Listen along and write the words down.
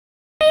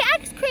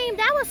cream.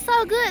 That was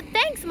so good.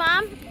 Thanks,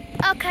 Mom.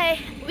 Okay,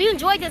 we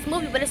enjoyed this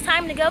movie, but it's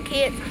time to go,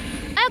 kids.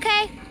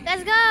 Okay,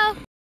 let's go.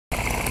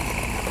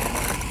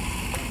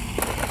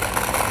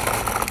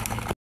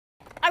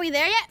 Are we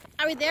there yet?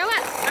 Are we there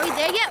yet? Are we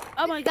there yet?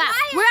 Oh my God.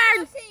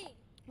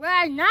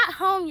 We're not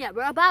home yet.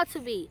 We're about to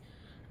be.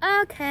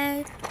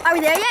 Okay. Are we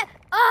there yet?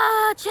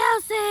 Oh,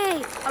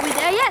 Chelsea. Are we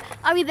there yet?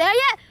 Are we there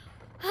yet?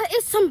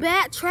 It's some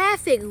bad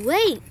traffic.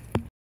 Wait.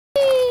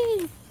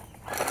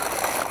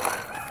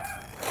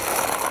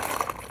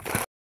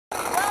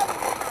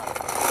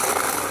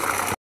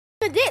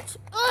 The ditch.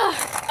 Ugh.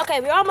 Okay,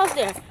 we're almost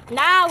there.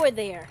 Now we're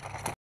there.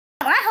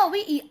 I hope we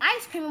eat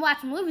ice cream and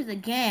watch movies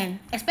again,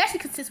 especially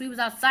since we was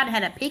outside and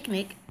had a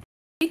picnic.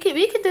 We could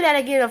do that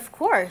again, of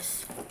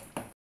course.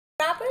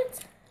 Robert?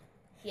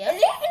 Yeah.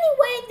 Is there any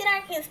way that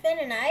I can spend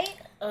a night?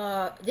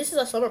 This is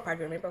a summer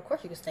party, remember? Of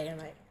course you can stay a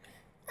night.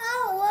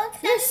 Oh, well.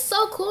 You're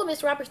so cool,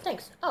 Miss Roberts.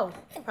 Thanks. Oh,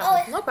 no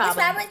problem. No problem.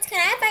 Miss Roberts, can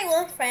I invite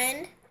one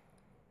friend?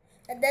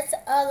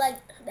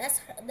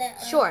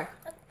 Sure.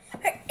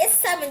 It's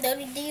 7 though.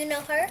 Do you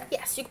know her?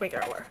 Yes, you can bring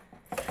her over.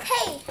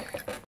 Hey.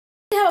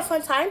 You have a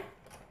fun time?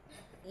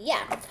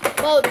 Yeah.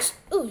 Well,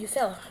 ooh, you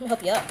fell. Let me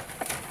help you up.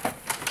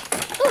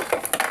 Ooh.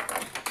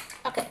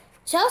 Okay.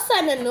 Chelsea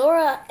and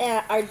Nora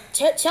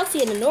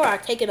are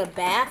taking a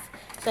bath,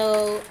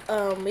 so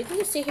we can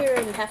just sit here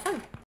and have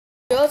fun.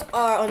 Girls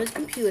are on this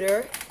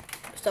computer,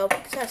 so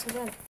let's have some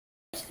fun.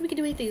 We can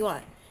do anything you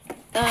want.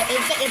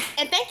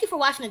 And thank you for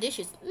washing the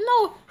dishes.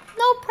 No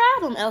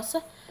problem,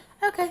 Elsa.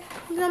 Okay,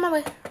 I'm on my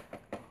way.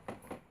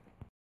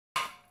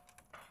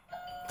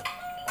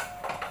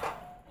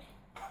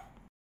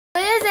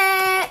 What is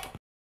it?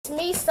 It's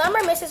me, Summer,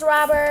 Mrs.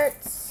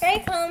 Roberts. Here I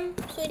come,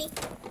 sweetie.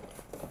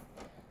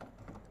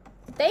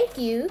 Thank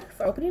you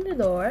for opening the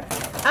door.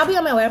 I'll be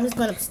on my way. I'm just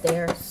going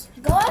upstairs.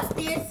 Go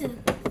upstairs to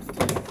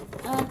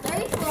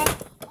 3rd floor.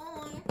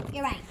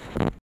 You're right.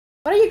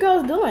 What are you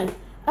girls doing?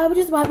 We're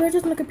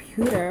just on the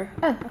computer.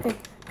 Oh, okay.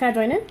 Can I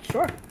join in?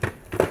 Sure.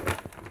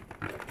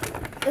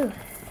 Ooh,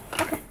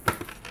 okay.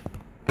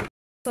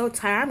 So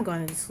tired. I'm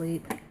going to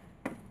sleep.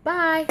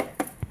 Bye.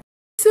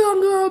 So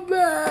not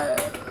bad.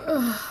 Hey,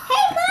 Mom,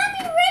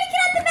 you ready to get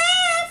out the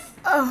bath?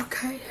 Oh,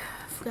 okay.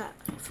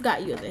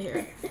 Forgot you was in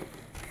here.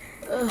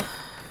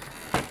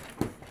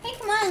 Hey,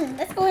 come on.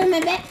 Let's go in my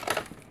bed.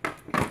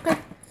 Okay.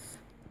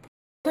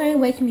 Go ahead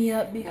and wake me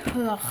up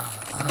because.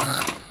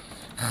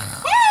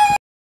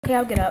 Okay,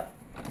 I'll get up.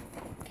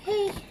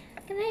 Hey,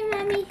 good night,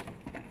 Mommy.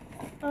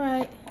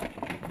 Alright.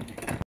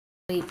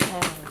 Wait,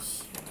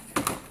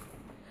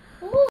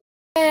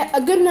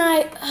 good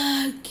night.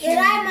 Good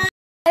night, Mom.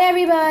 Bye,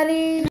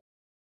 everybody.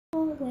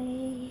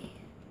 Away.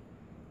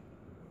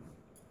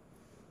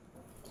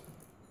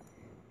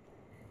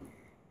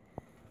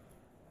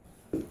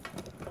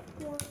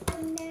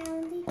 Walking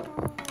down the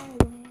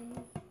hallway.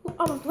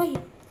 Almost late.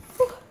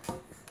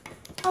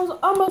 I was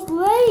almost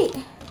late.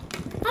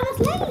 Almost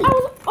late. I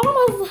was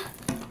almost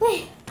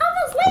late.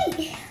 Almost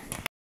late.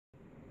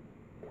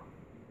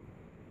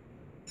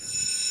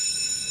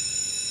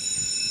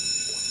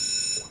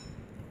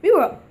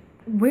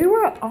 We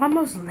were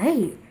almost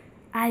late.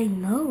 I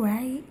know,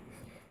 right?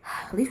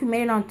 At least we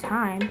made it on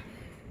time.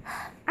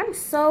 I'm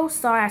so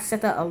sorry I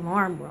set the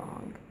alarm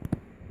wrong.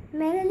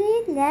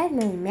 Melanie loved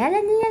me.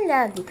 Melanie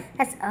loved you.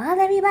 That's all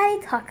everybody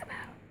talk about.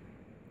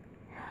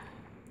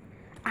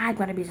 I'm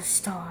gonna be the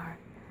star.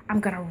 I'm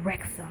gonna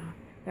wreck them.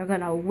 They're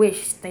gonna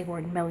wish they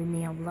were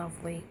Melanie and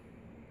Lovely.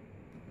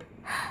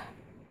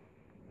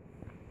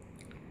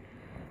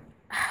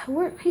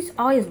 He's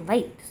always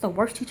late. He's the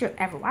worst teacher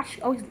ever. Why is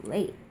she always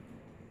late?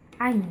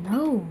 I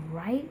know,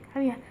 right? I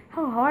mean,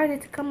 how hard is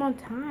it to come on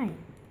time?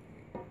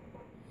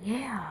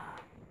 Yeah.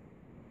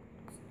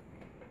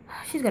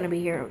 She's gonna be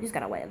here. She's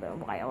gotta wait a little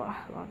while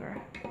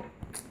longer.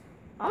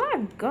 Oh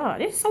my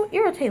God, it's so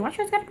irritating. Why she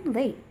always gotta be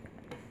late?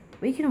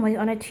 We can wait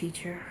on a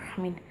teacher.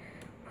 I mean,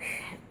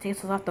 it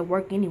takes us off to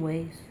work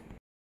anyways.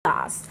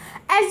 As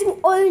you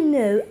all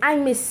know,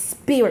 I'm Miss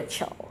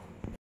Spiritual.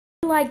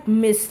 Like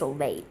Miss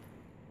Late.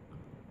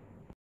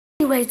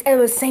 Anyways, I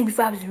was saying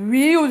before I was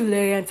real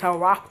late and to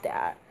rock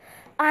that.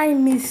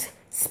 I'm Miss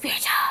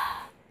Spiritual.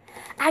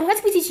 I'm going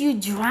to be teaching you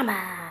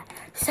drama.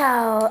 So,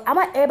 I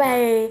want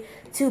everybody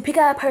to pick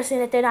out a person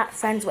that they're not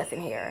friends with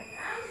in here.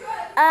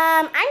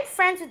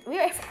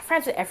 We're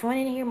friends with everyone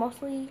in here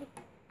mostly.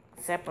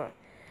 Except for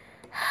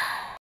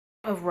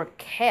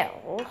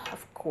Raquel,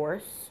 of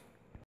course.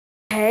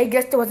 Okay,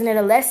 guess there wasn't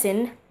a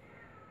lesson.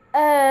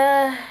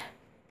 I'm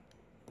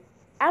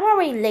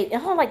already late. I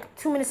have like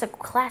 2 minutes of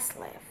class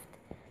left.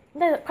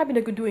 I'm probably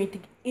not gonna do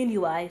anything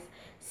anyways.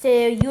 So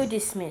you're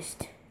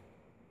dismissed.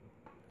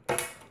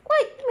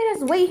 Wait, you made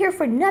us wait here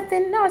for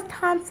nothing? Now it's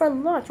time for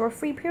lunch or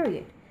free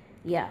period.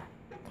 Yeah,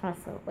 time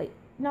for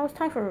no, it's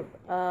time for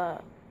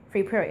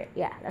free period.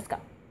 Yeah, let's go.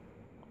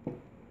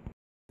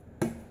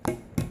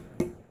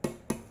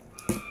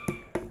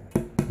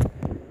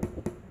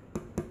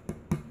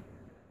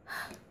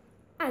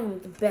 I'm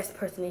the best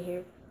person in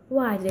here.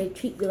 Why do they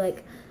treat me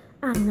like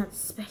I'm not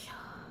special?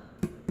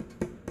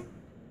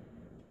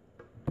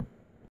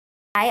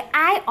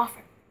 I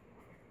offer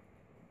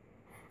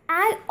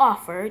I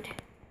offered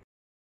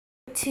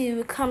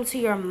to come to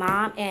your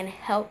mom and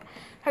help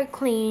her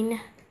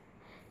clean.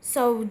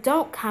 So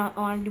don't count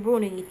on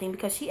ruining anything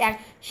because I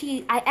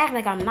act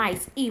like I'm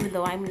nice even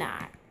though I'm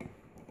not.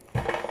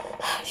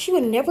 She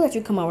would never let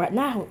you come over.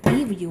 Not how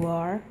evil you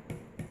are.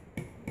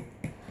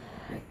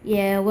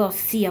 Yeah, we'll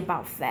see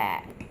about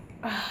that.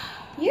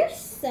 You're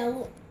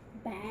so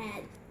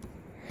bad.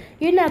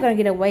 You're not gonna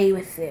get away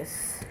with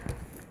this.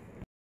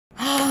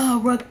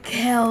 Oh,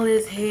 Raquel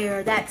is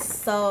here. That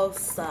so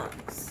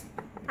sucks.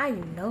 I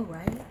know,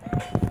 right?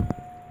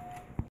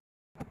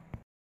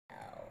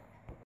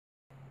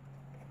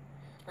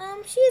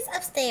 She's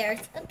upstairs.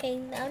 Okay,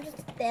 now just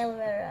get the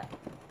elevator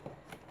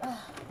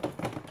up.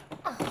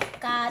 Oh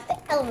God, the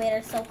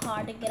elevator's so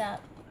hard to get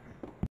up.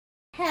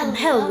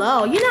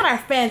 Hello. You're not our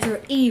fans.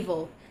 You're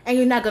evil. And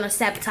you're not going to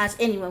sabotage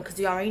anyone because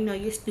you already know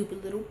your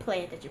stupid little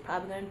plan that you're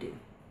probably going to do.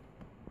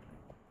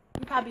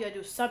 You're probably going to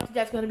do something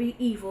that's going to be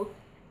evil.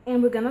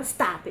 And we're going to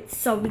stop it.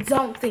 So we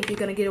don't think you're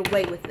going to get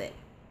away with it.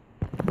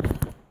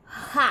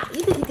 Ha!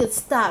 You think you can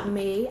stop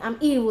me? I'm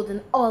evil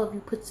than all of you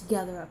put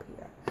together up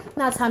here.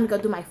 Now it's time to go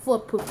do my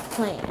foolproof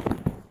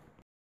plan.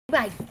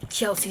 Bye,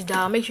 Chelsea's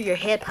doll. Make sure your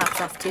head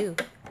pops off too.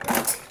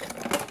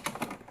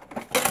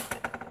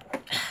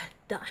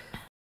 Done.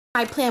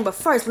 My plan, but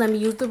first let me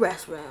use the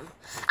restroom.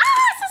 Ah!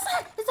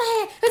 It's a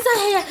hand! It's a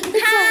hand! It's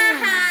a hand!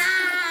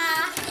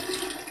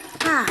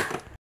 Ah!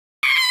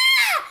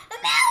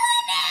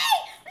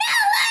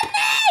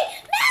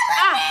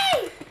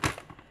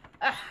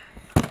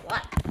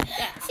 What?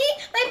 Yeah. See,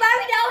 my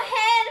Barbie doll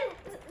head,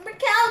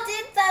 Raquel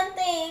did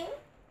something.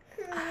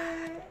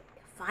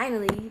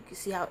 Finally, you can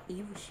see how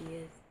evil she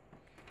is.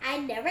 I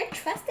never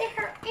trusted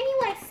her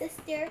anyway,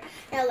 sister.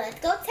 Now let's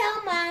go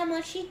tell Mom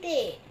what she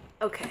did.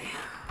 Okay.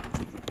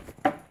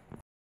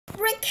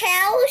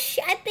 Raquel,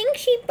 I think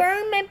she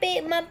burned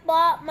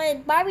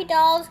my Barbie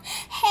doll's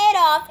head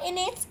off, and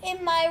it's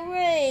in my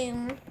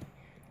room.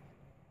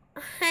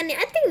 Honey,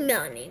 I think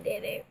Melanie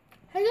did it.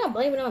 How you gonna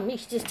blame it on me?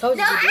 She just told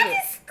you No, she did I it.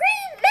 just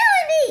screamed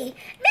Melanie.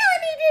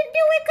 Melanie didn't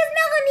do it because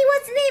Melanie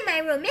wasn't in my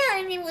room.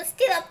 Melanie was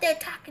still up there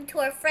talking to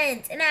her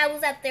friends, and I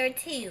was up there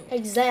too.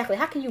 Exactly.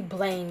 How can you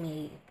blame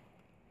me?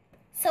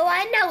 So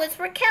I know it's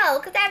Raquel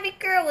because every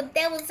girl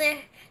that was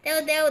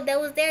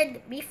there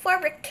before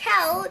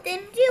Raquel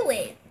didn't do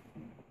it.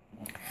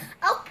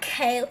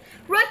 Okay,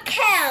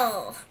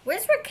 Raquel.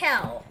 Where's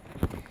Raquel?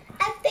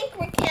 I think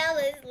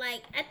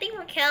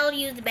Raquel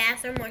used the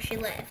bathroom or she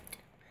left.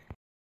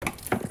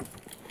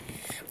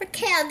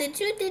 Raquel, did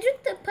you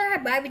put her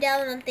Barbie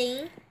doll on the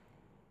thing?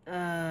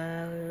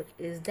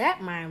 Is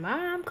that my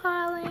mom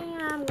calling?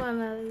 I'm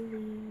gonna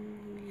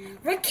leave.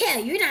 Raquel,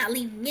 you're not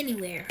leaving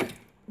anywhere.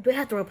 Do I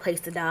have to replace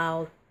the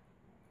doll?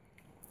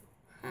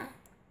 Huh?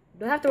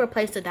 Do I have to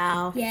replace the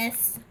doll?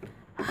 Yes.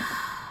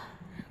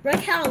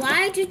 Raquel,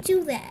 why did you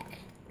do that?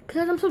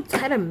 Because I'm so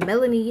tired of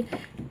Melanie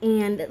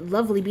and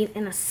Lovely being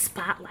in a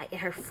spotlight and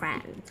her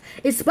friends.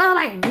 It's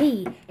spotlight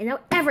me, and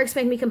don't ever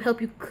expect me to come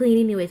help you clean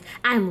anyways.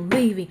 I'm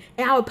leaving,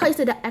 and I'll replace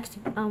the doll.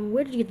 Actually,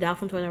 where did you get the doll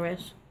from? Toys R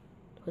Us?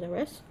 Toys R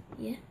Us?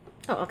 Yeah.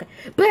 Oh, okay.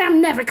 But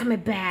I'm never coming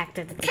back.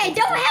 Okay, don't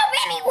help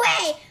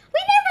anyway. We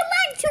never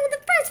liked you in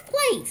the first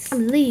place.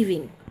 I'm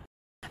leaving.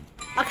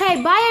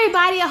 Okay, bye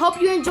everybody. I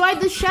hope you enjoyed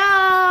the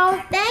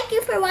show. Thank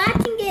you for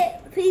watching it.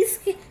 Please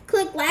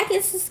click like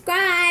and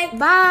subscribe.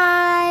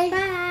 Bye.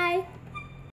 Bye.